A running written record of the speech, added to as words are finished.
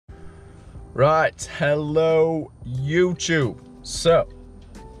Right, hello YouTube. So,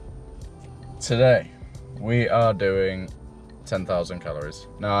 today we are doing 10,000 calories.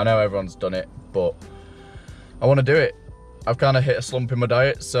 Now I know everyone's done it, but I want to do it. I've kind of hit a slump in my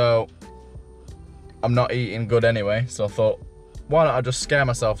diet, so I'm not eating good anyway. So I thought, why not I just scare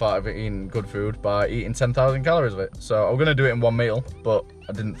myself out of eating good food by eating 10,000 calories of it. So I'm gonna do it in one meal, but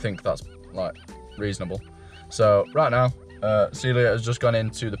I didn't think that's like reasonable. So right now, Celia has just gone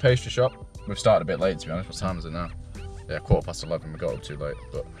into the pastry shop. We've started a bit late, to be honest. What time is it now? Yeah, 11:15. We got up too late,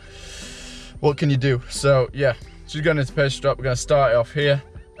 but what can you do? So yeah, she's going into the pastry shop. We're going to start it off here.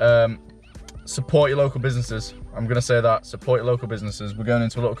 Support your local businesses. I'm going to say that. Support your local businesses. We're going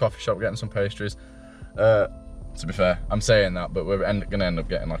into a little coffee shop, getting some pastries. To be fair, I'm saying that, but we're going to end up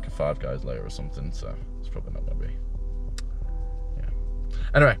getting like a Five Guys later or something. So it's probably not going to be. Yeah.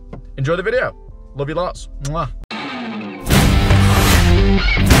 Anyway, enjoy the video. Love you lots. Mwah.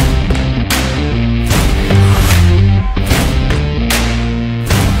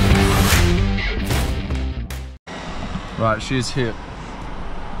 Right, she's here.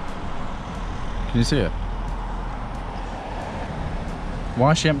 Can you see her?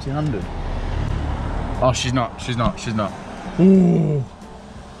 Why is she empty-handed? Oh, she's not. Ooh.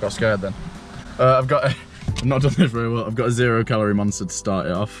 Got scared then. I've not done this very well. I've got a 0-calorie monster to start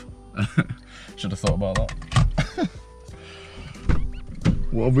it off. Should have thought about that.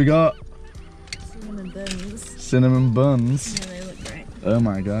 What have we got? Cinnamon buns. Cinnamon buns? Yeah, they look great. Oh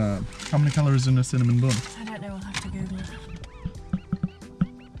my god. How many calories in a cinnamon bun? I don't know, I'll have to Google it.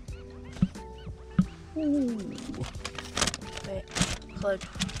 Ooh. Wait, plug.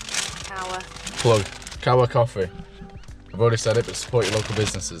 Cower. Plug. Cower coffee. I've already said it, but support your local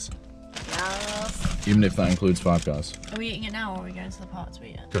businesses. Yes. Even if that includes Five Guys. Are we eating it now or are we going to the park to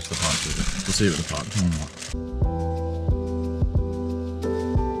eat it? Just the park. We'll see you at the park.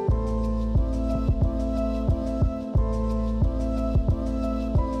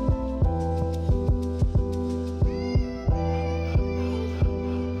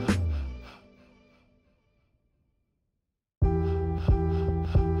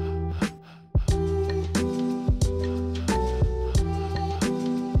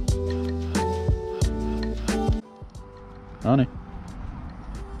 Honey.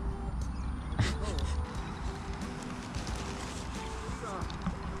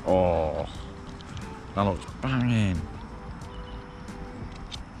 Oh, that looks banging.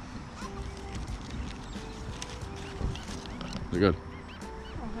 Is it good?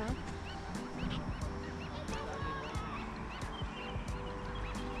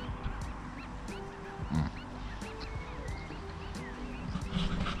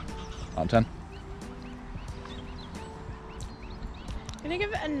 Out of 10. I'm gonna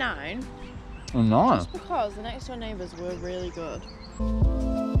give it a 9. Oh, nice. Just because the next door neighbours were really good.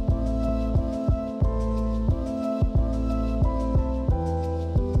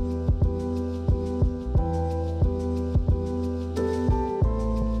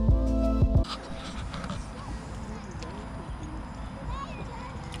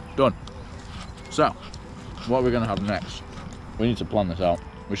 Done. So, what are we gonna have next? We need to plan this out.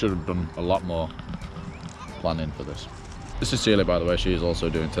 We should have done a lot more planning for this. This is Celia, by the way. She is also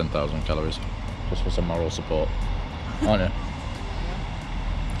doing 10,000 calories, just for some moral support, aren't you? Yeah.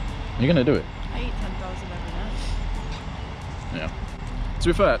 You're gonna do it? I eat 10,000 every night. Yeah. To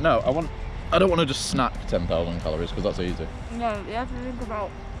be fair, no. I don't want to just snack 10,000 calories because that's easy. No, you have to think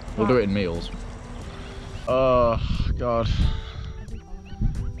about. We'll do it in meals. Oh God.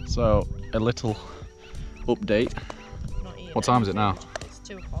 So a little update. What time is it now? It's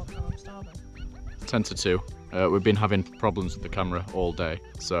 2 o'clock and I'm starving. 10 to 2. We've been having problems with the camera all day,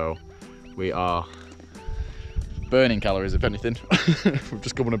 so we are burning calories, if anything. We've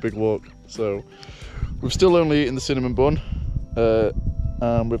just come on a big walk, so we've still only eaten the cinnamon bun,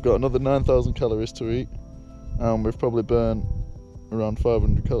 and we've got another 9,000 calories to eat, and we've probably burned around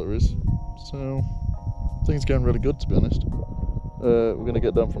 500 calories, so I think it's going really good, to be honest. We're going to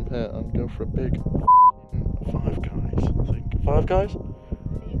get down from here and go for a big Five Guys, I think. Five Guys? Are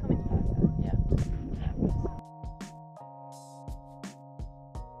you coming to yeah.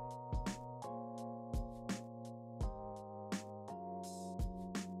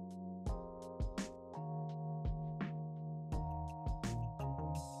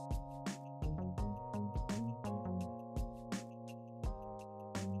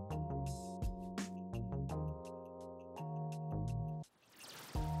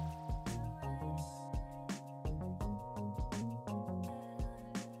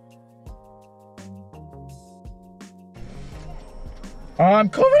 I'm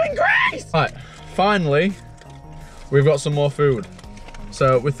covered in grease! Right, finally, we've got some more food.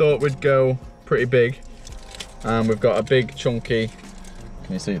 So we thought we'd go pretty big. And we've got a big chunky,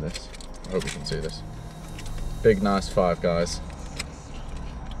 can you see this? I hope you can see this. Big nice Five Guys.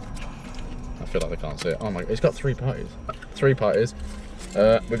 I feel like they can't see it. Oh my god, it's got 3 patties. 3 patties.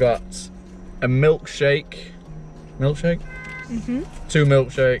 We got a milkshake. Milkshake? Mm-hmm. 2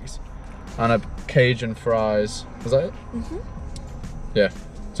 milkshakes and a Cajun fries. Was that it? Mm-hmm. Yeah.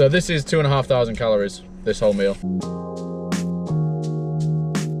 So this is 2,500 calories, this whole meal.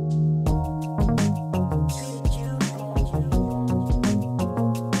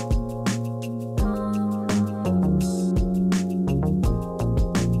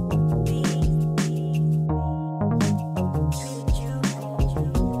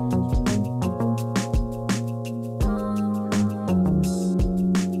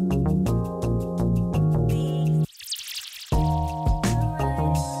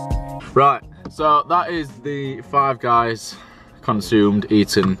 Right, so that is the Five Guys consumed,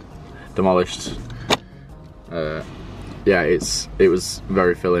 eaten, demolished. Yeah, it was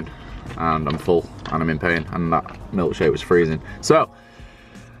very filling, and I'm full, and I'm in pain, and that milkshake was freezing. So,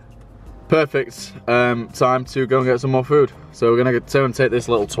 perfect time to go and get some more food. So we're gonna go and take this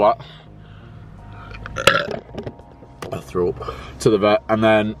little twat. I threw up to the vet, and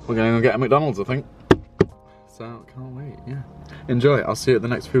then we're gonna go get a McDonald's, I think. So can't wait. Yeah. Enjoy. I'll see you at the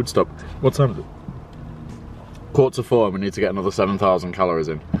next food stop. What time is it? 3:45. We need to get another 7,000 calories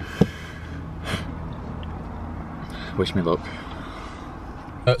in. Wish me luck.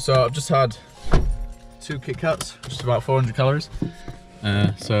 So I've just had 2 Kit Kats, just about 400 calories.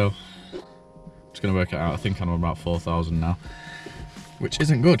 So just gonna work it out. I think I'm about 4,000 now, which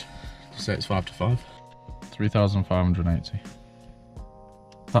isn't good. Just say it's 5 to 5. 3,580.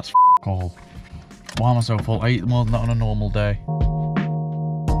 That's all. Why am I so full? I eat more than that on a normal day.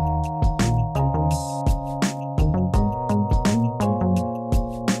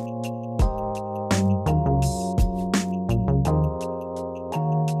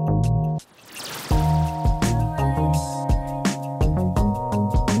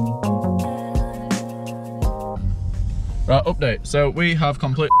 Right, update. So we have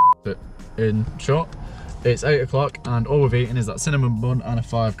completely it in short. It's 8 o'clock and all we've eaten is that cinnamon bun and a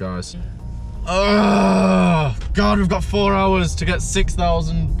Five Guys. Oh god, we've got 4 hours to get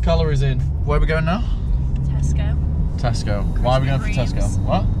 6,000 calories in. Where are we going now? Tesco. Tesco. Why are we going for Tesco?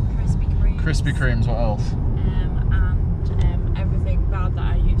 What? Krispy Kremes. Krispy Kremes, what else? And everything bad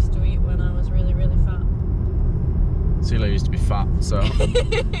that I used to eat when I was really, really fat. Celia used to be fat, so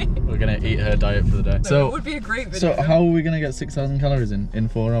we're gonna eat her diet for the day. So it would be a great video. So how are we gonna get 6,000 calories in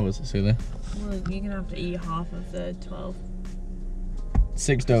 4 hours, Celia? Well, you're gonna have to eat half of the 12.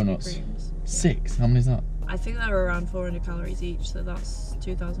 6 donuts. Kremes. 6? How many is that? I think they were around 400 calories each, so that's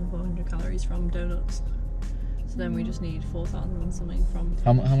 2,400 calories from donuts. So then we just need 4,000 something from...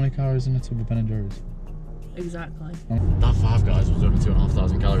 How many calories in a tub of Ben & Jerry's? Exactly. That Five Guys was only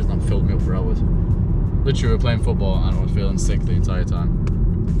 2,500 calories and that filled me up for hours. Literally, we were playing football and I was feeling sick the entire time.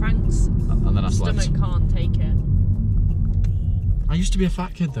 Frank's and then I slept. stomach can't take it. I used to be a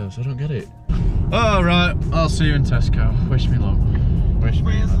fat kid though, so I don't get it. Alright, I'll see you in Tesco. Wish me luck. Wish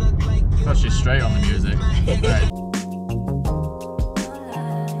me luck. Got you straight on the music. Right.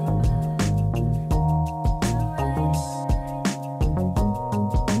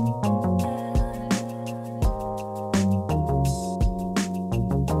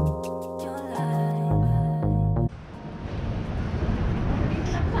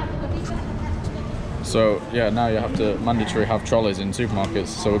 So yeah, now you have to mandatory have trolleys in supermarkets.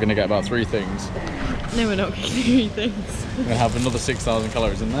 So we're going to get about 3 things. No, we're not getting 3 things. We're going to have another 6,000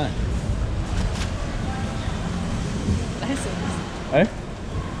 calories in there. Lessons. Eh?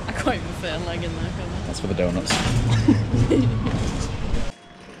 I can't even fit a leg in there, can I? That's for the donuts.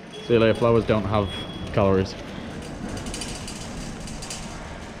 See you later, flowers don't have calories.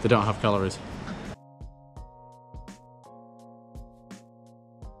 They don't have calories.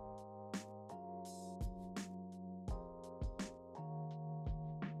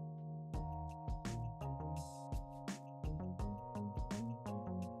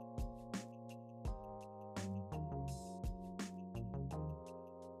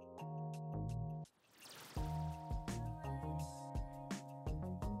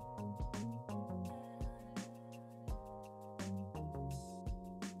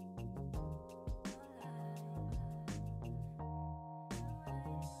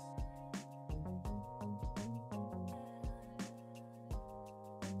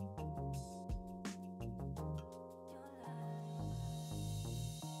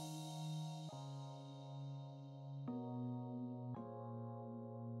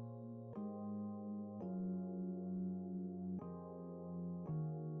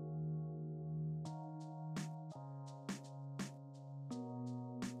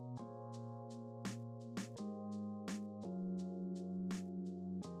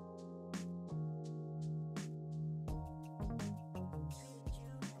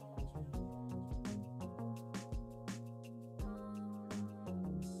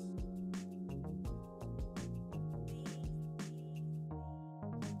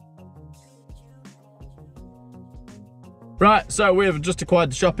 Right, so we have just acquired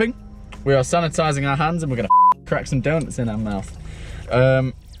the shopping. We are sanitizing our hands and we're gonna crack some donuts in our mouth.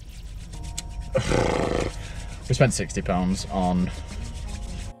 We spent £60 on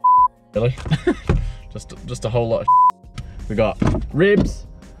really just a whole lot of we got ribs.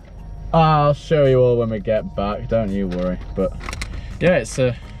 I'll show you all when we get back, don't you worry. But yeah, it's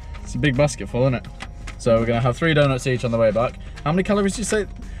a big basket full, isn't it? So we're gonna have 3 donuts each on the way back. How many calories did you say?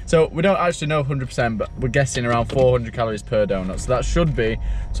 So we don't actually know 100%, but we're guessing around 400 calories per donut. So that should be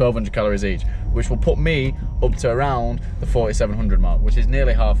 1,200 calories each, which will put me up to around the 4,700 mark, which is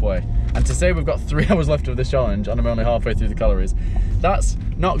nearly halfway. And to say we've got 3 hours left of this challenge and I'm only halfway through the calories, that's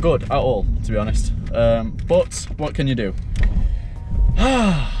not good at all, to be honest. But what can you do?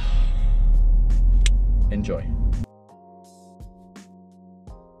 Enjoy.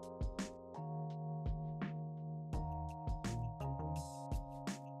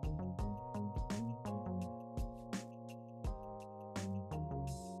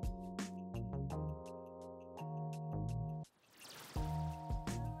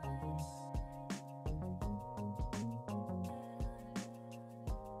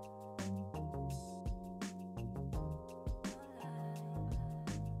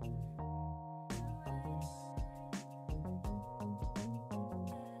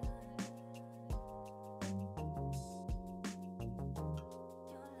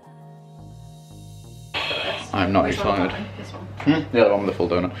 I'm not excited. This one. Yeah, the one with the full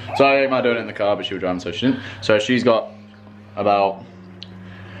donut. So I ate my donut in the car, but she was driving, so she didn't. So she's got about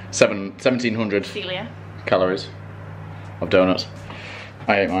 1,700 calories of donuts.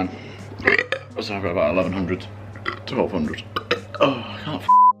 I ate mine. So I've got about 1,100, 1,200. Oh, I can't f***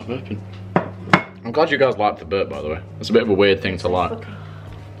 burping. I'm glad you guys like the burp, by the way. It's a bit of a weird thing to like. Okay.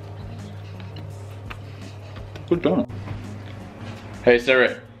 Good donut. Hey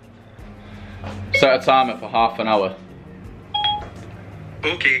Siri. Set a timer for half an hour.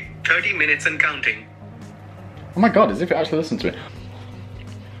 Okay, 30 minutes and counting. Oh my god, as if it actually listens to me.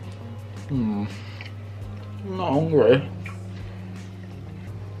 I'm not hungry.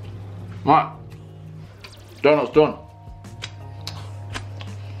 Right. Donut's done.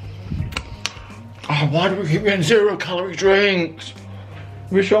 Oh, why do we keep getting 0-calorie drinks?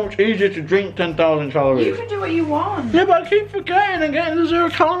 It'd be so much easier to drink 10,000 calories. You can do what you want. Yeah, but I keep forgetting and getting the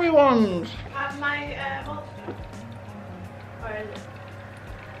 0-calorie ones. Have my monster. Where is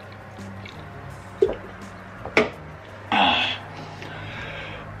it?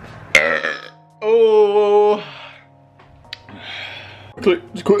 Oh.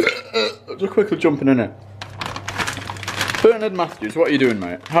 Just quickly jumping in it. Bernard Matthews, what are you doing,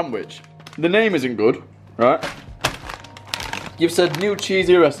 mate? Hamwich. The name isn't good, right? You've said new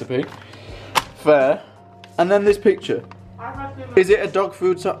cheesy recipe. Fair. And then this picture. Is it a dog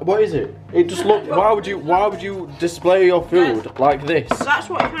food? What is it? It just looks. Why would you display your food like this? That's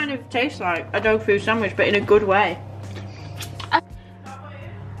what it kind of tastes like, a dog food sandwich, but in a good way.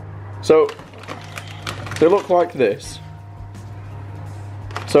 So they look like this.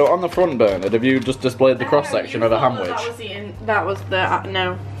 So on the front, Bernard, have you just displayed the cross section of a hamwich? That was the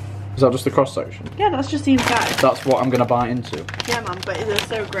no. Is that just the cross section? Yeah, that's just the inside. That's what I'm gonna bite into. Yeah, man, but they're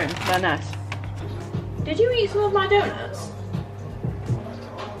so grim. They're nice. Did you eat some of my donuts?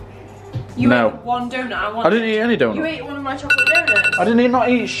 You No. ate one donut. I didn't eat any donut. You ate one of my chocolate donuts. I didn't not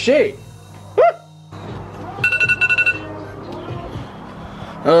eat shit.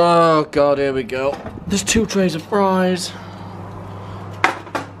 Oh god, here we go. There's 2 trays of fries.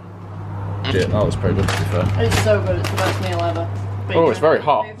 Yeah, that was pretty good to be fair. It's so good, it's the best meal ever. But Oh, it's very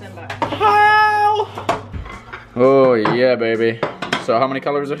hot. move them back. Oh yeah, baby. So how many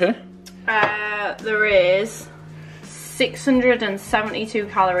calories are here? There is 672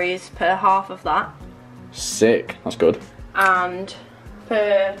 calories per half of that. Sick. That's good. And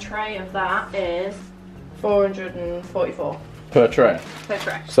per tray of that is 444 Per tray. per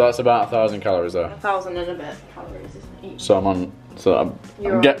tray. So that's about 1,000 calories there. 1,000 and a bit calories each. So I'm on. So I'm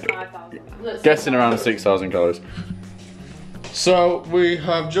You're on 5,000. guessing around 6,000 calories. So we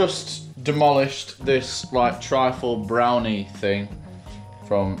have just demolished this like trifle brownie thing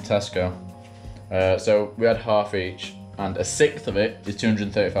from Tesco. So we had half each, and a sixth of it is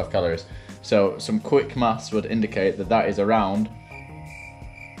 235 calories. So some quick maths would indicate that that is around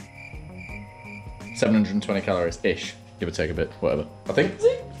 720 calories-ish, give or take a bit, whatever. I think. Is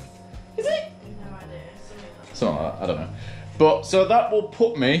it? Is it? No idea. Something like that, I don't know. But, so that will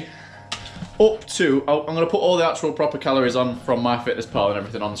put me up to, I'm going to put all the actual proper calories on from MyFitnessPal and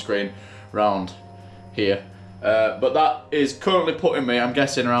everything on the screen round here. But that is currently putting me, I'm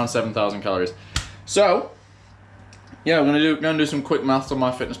guessing, around 7,000 calories. So, yeah, I'm gonna do some quick maths on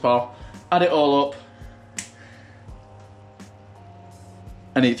MyFitnessPal, add it all up,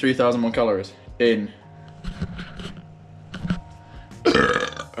 and eat 3,000 more calories in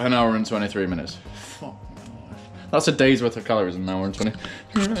an hour and 23 minutes. Fuck my life. That's a day's worth of calories in an hour and 20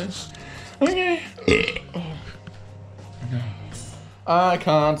 minutes. Okay. I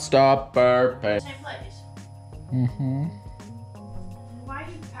can't stop burping. Same place? Mm-hmm. Why are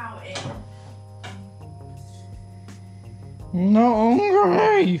you pouting? Not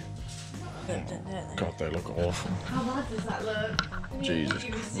hungry. Don't. God, they look awful. How bad does that look? Jesus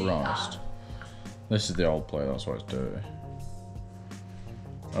Christ. This is the old plate, that's why it's dirty.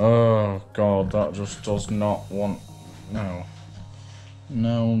 Oh God, that just does not want... No.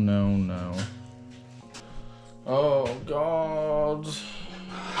 No, no, no. Oh God.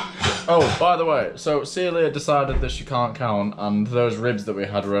 Oh, by the way, so Celia decided that she can't count, and those ribs that we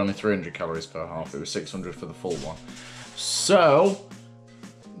had were only 300 calories per half. It was 600 for the full one. So,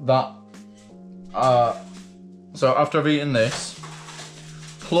 that... so after I've eaten this,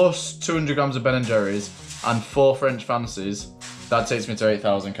 plus 200 grams of Ben & Jerry's, and 4 French Fancies, that takes me to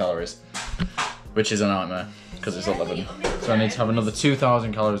 8,000 calories, which is a nightmare, because it's 11. So I need to have another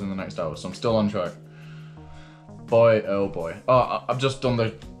 2,000 calories in the next hour, so I'm still on track. Boy, oh boy. Oh, I've just done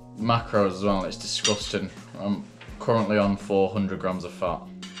the macros as well, it's disgusting. I'm currently on 400 grams of fat,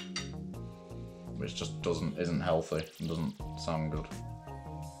 which just isn't healthy, and doesn't sound good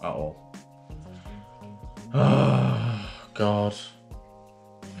at all. Oh, God.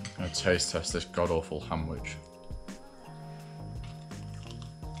 I'm gonna taste test this god-awful hamwich.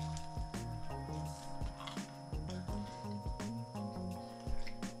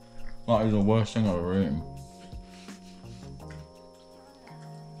 That is the worst thing I've ever eaten.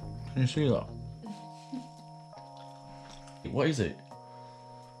 Can you see that? What is it?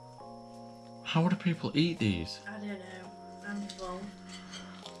 How do people eat these? I don't know. I'm full.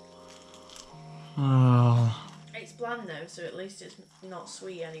 Oh, It's bland though, so at least it's not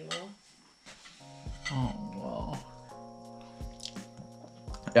sweet anymore. oh wow.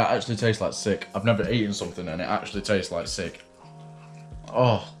 Yeah, it actually tastes like sick. I've never eaten something and it actually tastes like sick.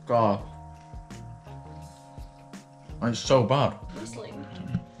 Oh God. It's so bad.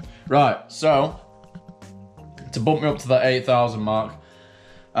 Right, so to bump me up to that 8,000 mark,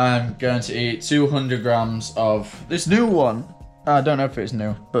 I'm going to eat 200 grams of this new one. I don't know if it's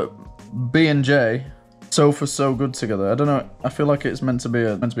new, but B&J, so for so good together. I don't know. I feel like it's meant to be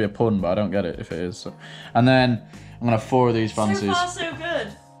a pun, but I don't get it if it is. So. And then I'm gonna have 4 of these fancies. So far, so good.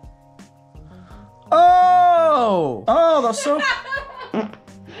 Oh, that's so.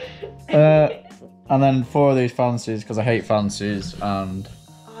 And then 4 of these fancies because I hate fancies and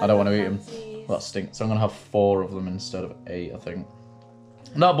I don't want to eat them. Well, that stinks. So I'm gonna have 4 of them instead of 8, I think.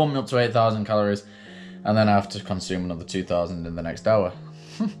 And that'll bump me up to 8,000 calories, and then I have to consume another 2,000 in the next hour.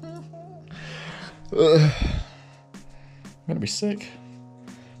 I'm gonna be sick.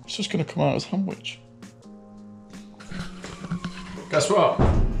 It's just gonna come out as hamwich. Guess what?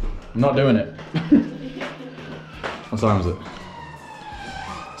 I'm not doing it. What time is it?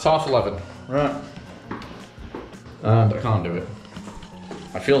 It's 11:30. Right. And I can't do it.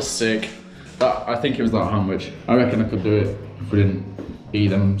 I feel sick. I think it was that hamwich. I reckon I could do it if we didn't eat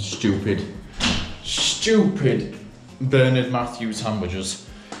them stupid Bernard Matthews sandwiches.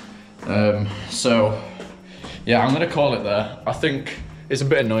 So yeah, I'm gonna call it there. I think it's a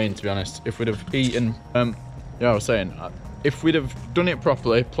bit annoying, to be honest. If we'd have eaten, yeah, I was saying, if we'd have done it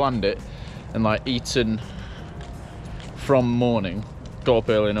properly, planned it, and like eaten from morning, got up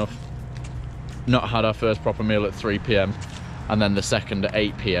early enough, not had our first proper meal at 3 PM, and then the second at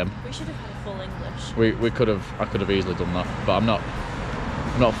 8 PM. We should have had full English. We could have. I could have easily done that, but I'm not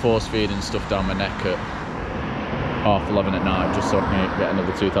force feeding stuff down my neck at 11:30 at night just so I can get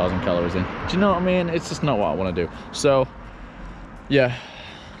another 2,000 calories in. Do you know what I mean? It's just not what I want to do. So yeah,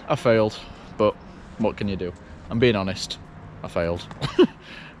 I failed, but what can you do? I'm being honest, I failed.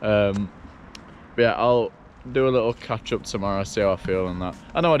 But yeah, I'll do a little catch up tomorrow, see how I feel and that.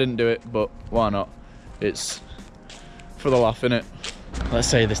 I know I didn't do it, but why not? It's for the laugh, innit? Let's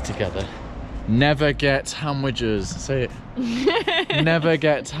say this together. Never get hamwiches. Say it. Never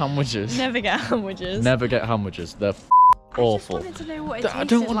get hamwiches. Never get hamwiches. Never get hamwiches. They're awful. I just wanted to know what it tasted I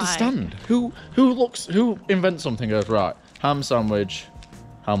don't understand. Like. Who invents something and goes, right, ham sandwich,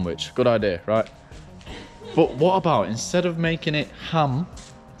 hamwich. Good idea, right? But what about instead of making it ham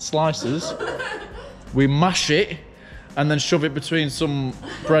slices, we mash it and then shove it between some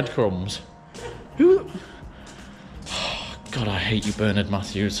breadcrumbs? Who? God, I hate you, Bernard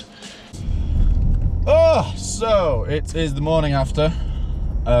Matthews. Oh, so it is the morning after,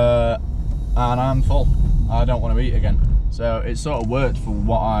 and I'm full. I don't want to eat again. So it sort of worked for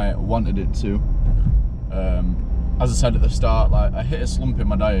what I wanted it to. as I said at the start, like I hit a slump in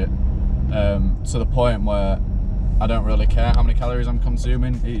my diet to the point where I don't really care how many calories I'm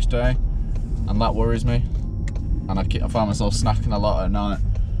consuming each day, and that worries me. And I find myself snacking a lot at night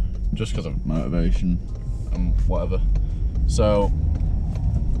just because of motivation and whatever. So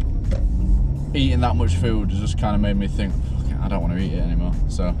eating that much food has just kind of made me think, I don't want to eat it anymore.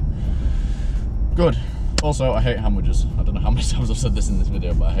 So good. Also, I hate sandwiches. I don't know how many times I've said this in this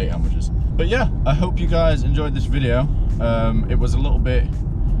video, but I hate sandwiches. But yeah, I hope you guys enjoyed this video. It was a little bit,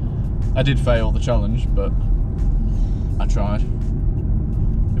 I did fail the challenge, but I tried.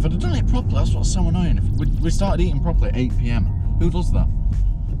 If I'd have done it properly, that's what's so annoying. If we started eating properly at 8 PM. Who does that?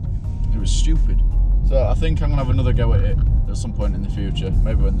 It was stupid. So I think I'm gonna have another go at it at some point in the future.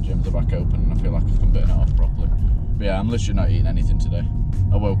 Maybe when the gyms are back open and I feel like I can burn it off properly. But yeah, I'm literally not eating anything today.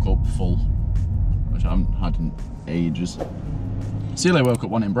 I woke up full, which I haven't had in ages. Celia woke up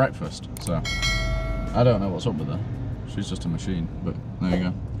wanting breakfast, so I don't know what's up with her. She's just a machine, but there you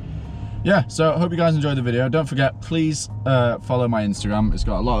go. Yeah, so I hope you guys enjoyed the video. Don't forget, please follow my Instagram. It's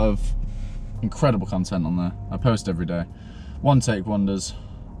got a lot of incredible content on there. I post every day. One take wonders.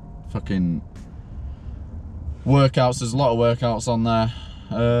 Fucking workouts. There's a lot of workouts on there.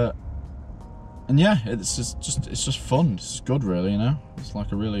 And yeah, it's just fun. It's good, really, you know? It's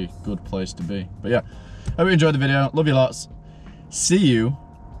like a really good place to be. But yeah, hope you enjoyed the video. Love you lots. See you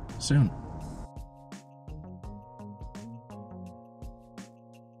soon.